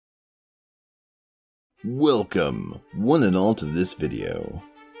Welcome, one and all, to this video.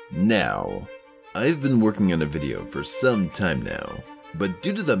 Now, I've been working on a video for some time now, but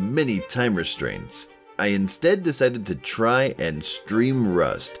due to the many time restraints, I instead decided to try and stream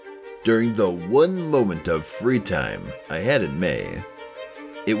Rust during the one moment of free time I had in May.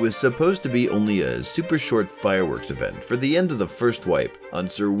 It was supposed to be only a super short fireworks event for the end of the first wipe on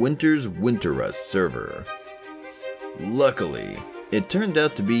Sir Winter's WinteRust server. Luckily, it turned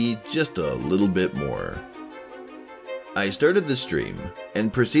out to be just a little bit more. I started the stream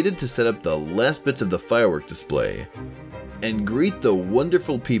and proceeded to set up the last bits of the firework display and greet the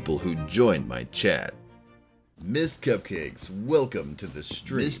wonderful people who joined my chat. Miss Cupcakes, welcome to the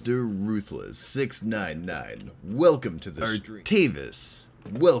stream. Mr. Ruthless 699, welcome to the stream. Artavis,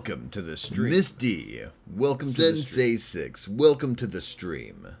 welcome to the stream. Miss D, welcome to the stream. Sensei 6, welcome to the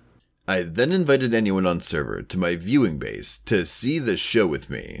stream. I then invited anyone on server to my viewing base to see the show with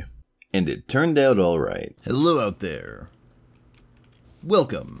me, and it turned out alright. Hello out there.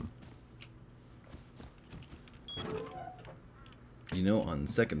 Welcome. You know, on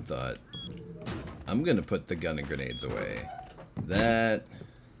second thought, I'm gonna put the gun and grenades away. That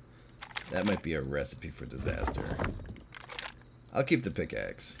might be a recipe for disaster. I'll keep the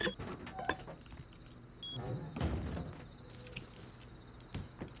pickaxe.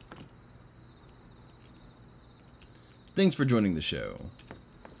 Thanks for joining the show.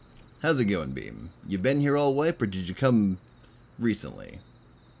 How's it going, Beam? You been here all wipe, or did you come recently?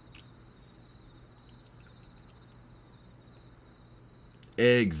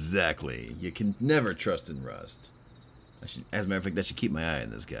 Exactly. You can never trust in Rust. As a matter of fact, I should keep my eye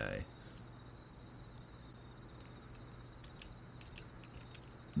on this guy.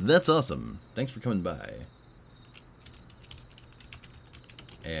 That's awesome. Thanks for coming by.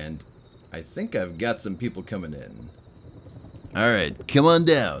 And I think I've got some people coming in. Alright, come on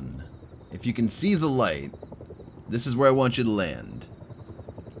down. If you can see the light, this is where I want you to land.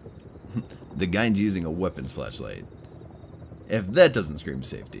 The guy's using a weapons flashlight. If that doesn't scream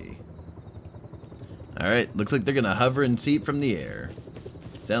safety. Alright, looks like they're gonna hover and see it from the air.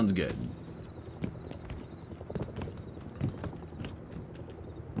 Sounds good.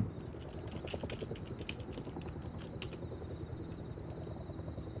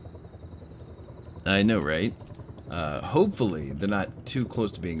 I know, right? Hopefully they're not too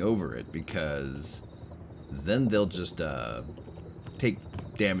close to being over it, because then they'll just take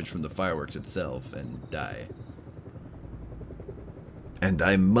damage from the fireworks itself and die. And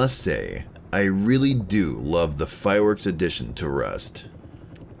I must say, I really do love the fireworks addition to Rust.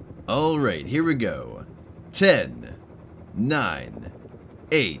 Alright, here we go. 10, 9,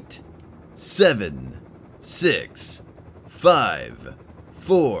 8, 7, 6, 5,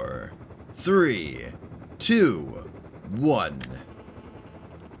 4, 3, 2, 1.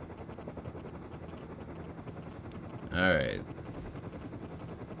 Alright.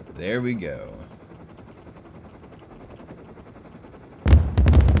 There we go.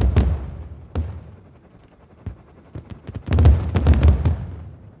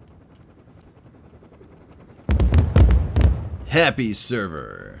 Happy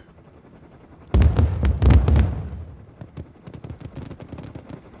server.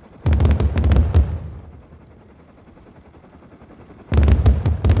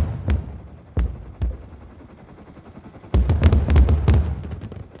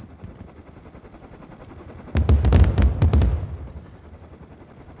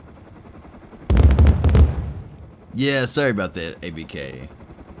 Yeah, sorry about that, ABK.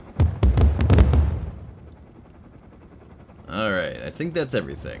 Alright, I think that's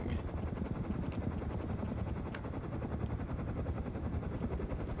everything.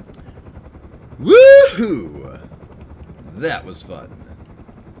 Woohoo! That was fun.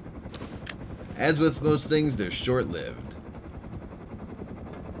 As with most things, they're short-lived.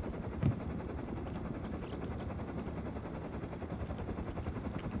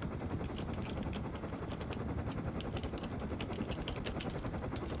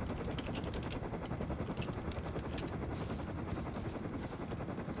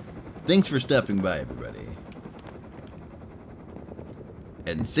 Thanks for stopping by, everybody.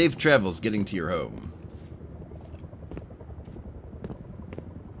 And safe travels getting to your home.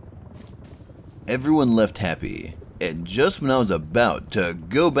 Everyone left happy, and just when I was about to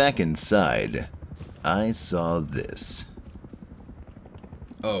go back inside, I saw this.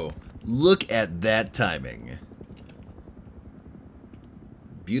 Oh, look at that timing.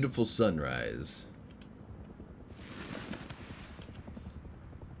 Beautiful sunrise.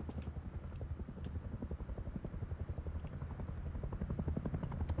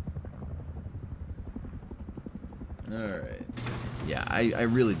 Alright. Yeah, I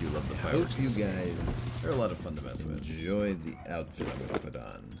really do love the fireworks. I hope you guys, they're a lot of fun to mess with. Enjoy the outfit I'm going to put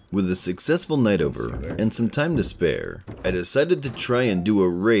on. With a successful night over and some time to spare, I decided to try and do a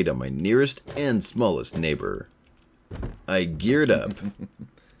raid on my nearest and smallest neighbor. I geared up.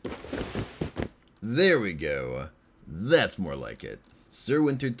 There we go. That's more like it. Sir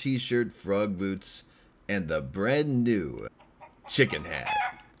Winter t-shirt, frog boots, and the brand new chicken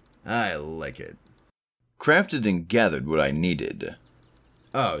hat. I like it. Crafted and gathered what I needed.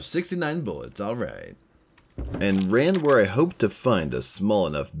 Oh, 69 bullets, alright. And ran where I hoped to find a small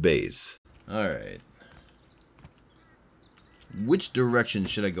enough base. Alright. Which direction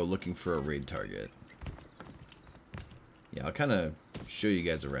should I go looking for a raid target? Yeah, I'll kind of show you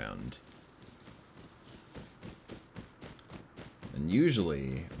guys around. And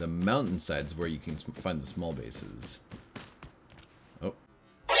usually, the mountainside's where you can find the small bases. Oh.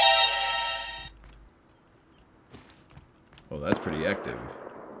 Oh, that's pretty active.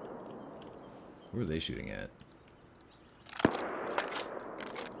 Where are they shooting at?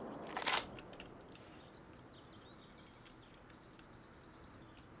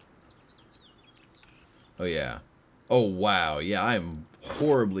 Oh, yeah. Oh, wow. Yeah, I'm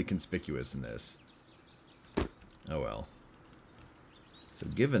horribly conspicuous in this. Oh, well. So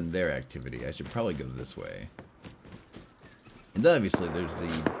given their activity, I should probably go this way. And obviously there's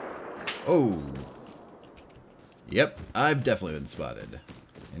the... Oh! Yep, I've definitely been spotted.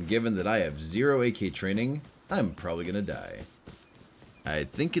 And given that I have 0 AK training, I'm probably gonna die. I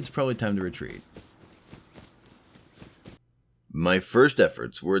think it's probably time to retreat. My first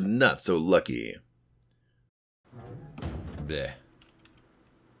efforts were not so lucky. Bleh.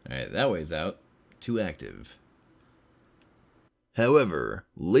 Alright, that way's out. Too active. However,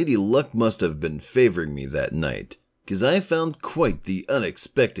 Lady Luck must have been favoring me that night, 'cause I found quite the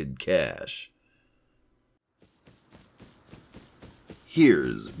unexpected cache.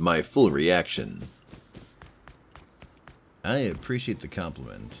 Here's my full reaction. I appreciate the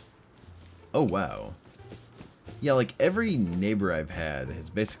compliment. Oh, wow. Yeah, like every neighbor I've had has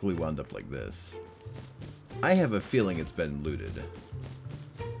basically wound up like this. I have a feeling it's been looted.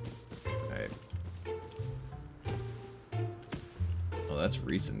 Alright. Well, that's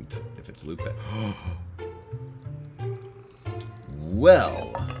recent, if it's loot back.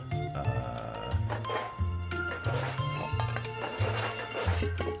 Well,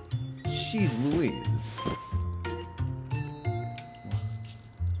 jeez Louise.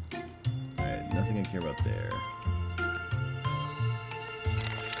 Alright, nothing I care about there.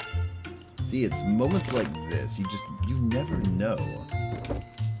 See, it's moments like this, you never know.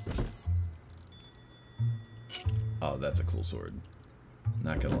 Oh, that's a cool sword.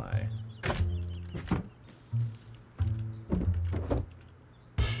 Not gonna lie.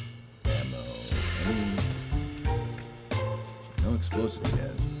 Ammo. No explosives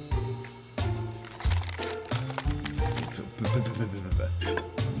yet.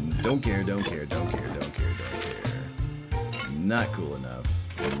 Don't care, don't care, don't care, don't care, don't care. Not cool enough.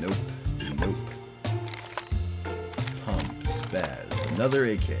 Nope. Nope. Pump, spaz, another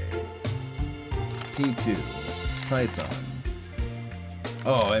AK. P2. Python.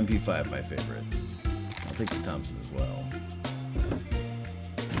 Oh, MP5, my favorite. I'll take the Thompson as well.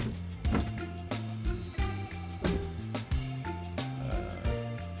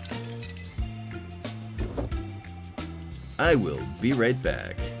 I will be right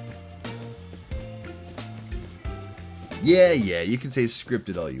back. Yeah, you can say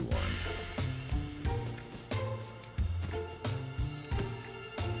scripted all you want.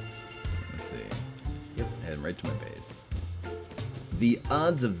 Let's see. Yep, heading right to my base. The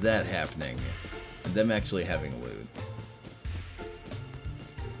odds of that happening, and them actually having loot.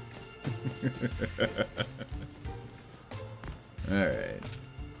 Alright.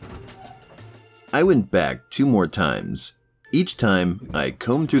 I went back 2 more times. Each time, I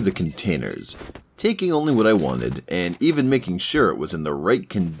combed through the containers, taking only what I wanted, and even making sure it was in the right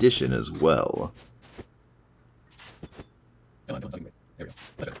condition as well.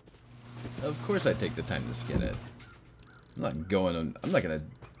 Of course I take the time to skin it. I'm not gonna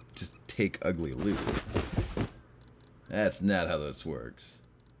just take ugly loot. That's not how this works.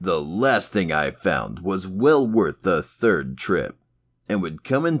 The last thing I found was well worth the 3rd trip, and would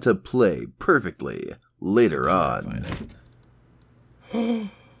come into play perfectly later on. Ooh.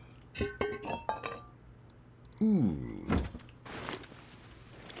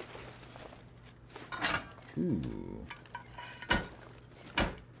 Ooh.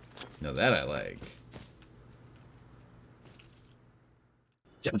 Now that I like.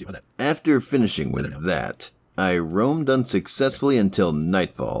 After finishing with that, I roamed unsuccessfully until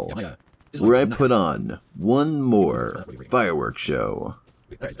nightfall. where I put on one more fireworks show.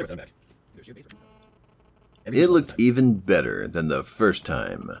 It looked even better than the first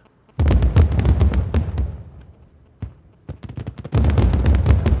time.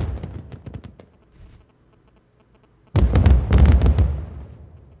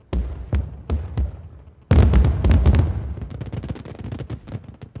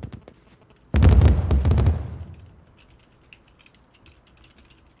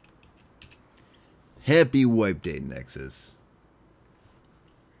 Happy Wipe Day, Nexus.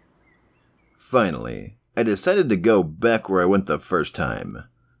 Finally, I decided to go back where I went the first time.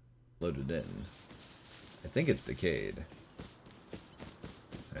 Loaded in. I think it's Decayed.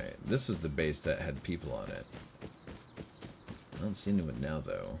 Alright, this was the base that had people on it. I don't see anyone now,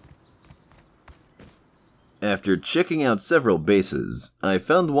 though. After checking out several bases, I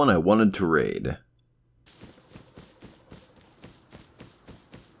found one I wanted to raid.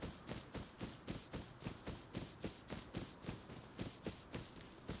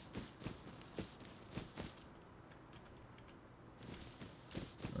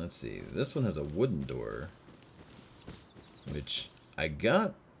 Let's see, this one has a wooden door, which I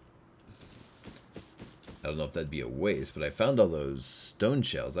got. I don't know if that'd be a waste, but I found all those stone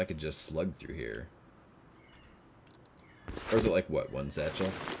shells. I could just slug through here. Or is it like, what, one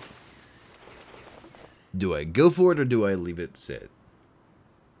satchel? Do I go for it or do I leave it sit?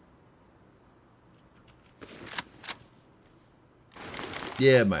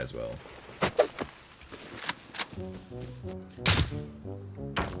 Yeah, might as well.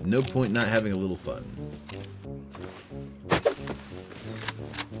 No point not having a little fun.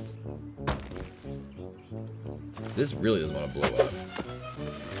 This really doesn't want to blow up.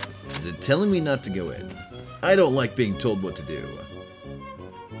 Is it telling me not to go in? I don't like being told what to do.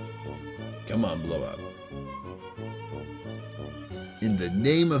 Come on, blow up. In the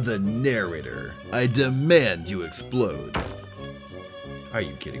name of the narrator, I demand you explode. Are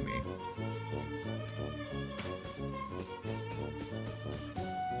you kidding me?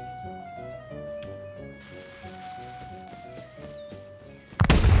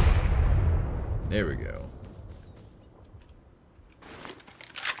 There we go.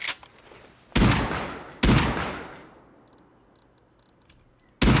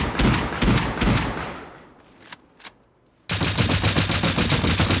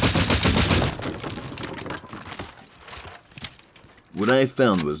 What I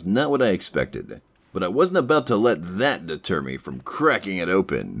found was not what I expected, but I wasn't about to let that deter me from cracking it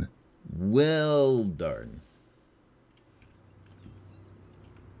open. Well, darn.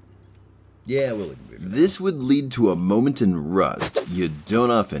 Yeah, we'll leave it. This would lead to a moment in Rust you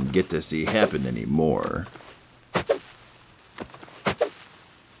don't often get to see happen anymore.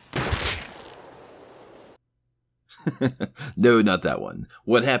 No, not that one.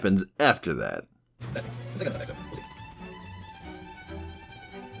 What happens after that?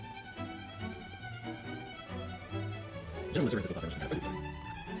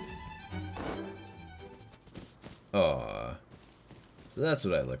 Aww. So that's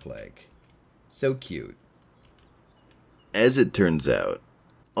what I look like. So cute. As it turns out,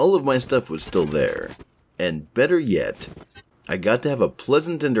 all of my stuff was still there. And better yet, I got to have a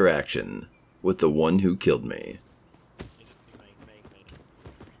pleasant interaction with the one who killed me.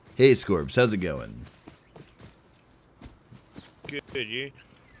 Hey Scorps, how's it going? Good, you?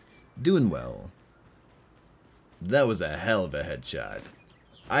 Doing well. That was a hell of a headshot.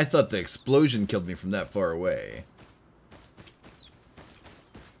 I thought the explosion killed me from that far away.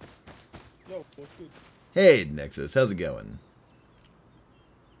 Yo, what's good? Hey Nexus, how's it going?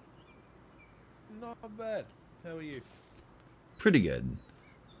 Not bad. How are you? Pretty good.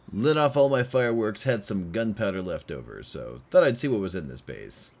 Lit off all my fireworks, had some gunpowder left over, so thought I'd see what was in this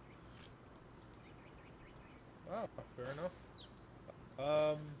base. Oh, fair enough.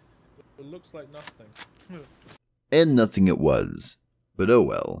 It looks like nothing. And nothing it was. But oh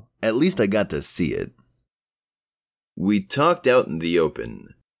well, at least I got to see it. We talked out in the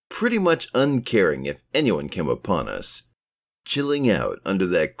open, pretty much uncaring if anyone came upon us, chilling out under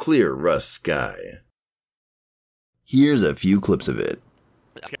that clear Rust sky. Here's a few clips of it.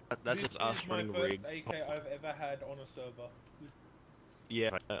 That's just us running a rig. This is my first AK I've ever had on a server.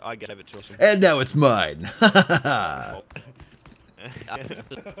 Yeah, I gave it to us. And now it's mine!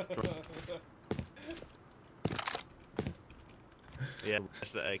 Yeah,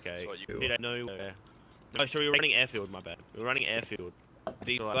 that's the AK. You don't know where. No, sorry, we were running airfield, my bad. We were running airfield.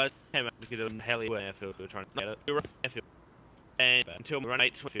 These guys came out because of the heli airfield, we were trying to get it. We were running airfield. And until we run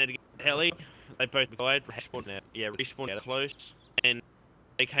 8 to get the heli, they both died, respawned out. Yeah, respawned out close. And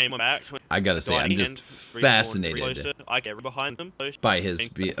they came back. I gotta say, I'm just fascinated I get behind them by his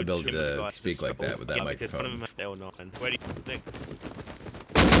ability to speak like that with that microphone. Where do you think?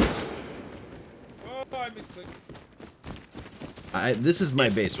 Oh, I misclicked. This is my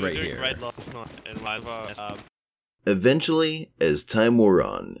base right here. And Eventually, as time wore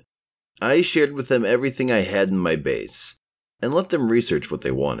on, I shared with them everything I had in my base, and let them research what they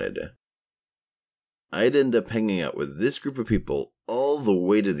wanted. I'd end up hanging out with this group of people all the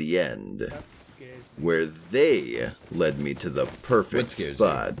way to the end, where they led me to the perfect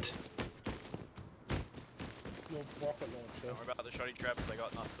spot. Don't worry about the shotty traps, they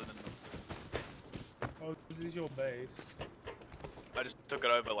got nothing in them. Oh, this is your base. I just took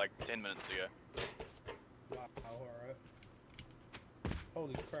it over like 10 minutes ago. Wow, alright.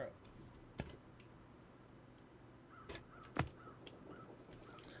 Holy crap.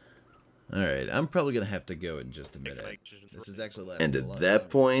 Alright, I'm probably gonna have to go in just a minute. This is actually lasting And a lot at that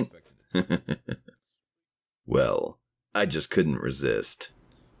point, than I expected. well, I just couldn't resist.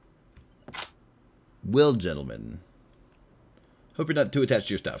 Well, gentlemen, hope you're not too attached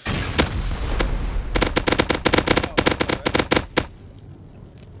to your stuff.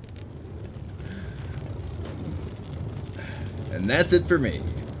 And that's it for me.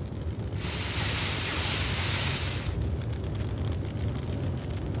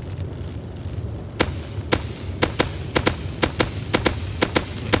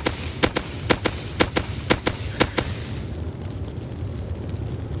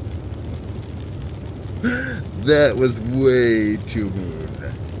 That was way too mean.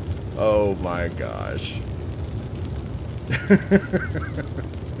 Oh my gosh.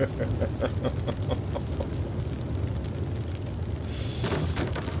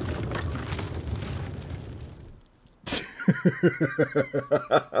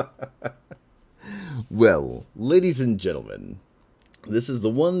 Well, ladies and gentlemen, this is the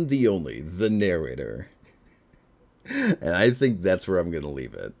one, the only, the narrator. And I think that's where I'm going to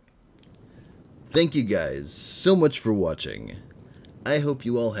leave it. Thank you guys so much for watching. I hope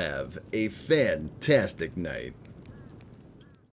you all have a fantastic night.